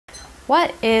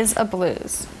What is a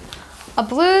blues? A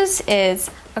blues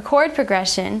is a chord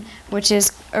progression which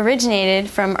is originated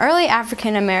from early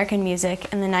African American music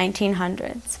in the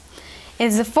 1900s. It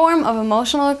is a form of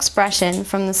emotional expression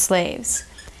from the slaves.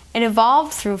 It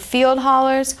evolved through field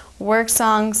hollers, work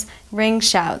songs, ring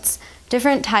shouts,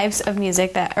 different types of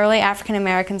music that early African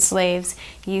American slaves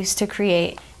used to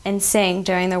create and sing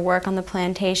during their work on the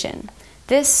plantation.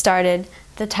 This started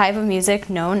the type of music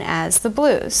known as the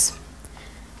blues.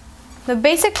 The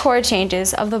basic chord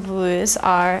changes of the blues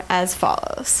are as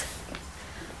follows.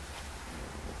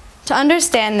 To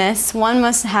understand this, one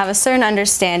must have a certain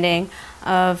understanding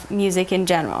of music in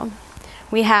general.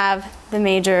 We have the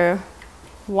major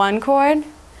 1 chord,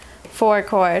 4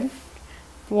 chord,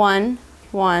 1,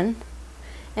 1,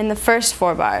 in the first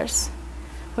 4 bars.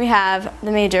 We have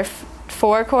the major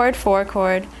 4 chord,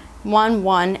 1,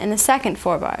 1 in the second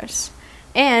 4 bars.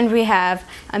 And we have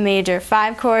a major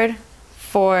 5 chord,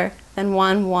 4, then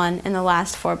 1, 1 in the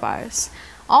last 4 bars.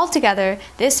 Altogether,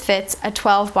 this fits a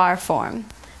 12-bar form.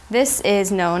 This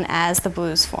is known as the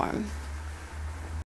blues form.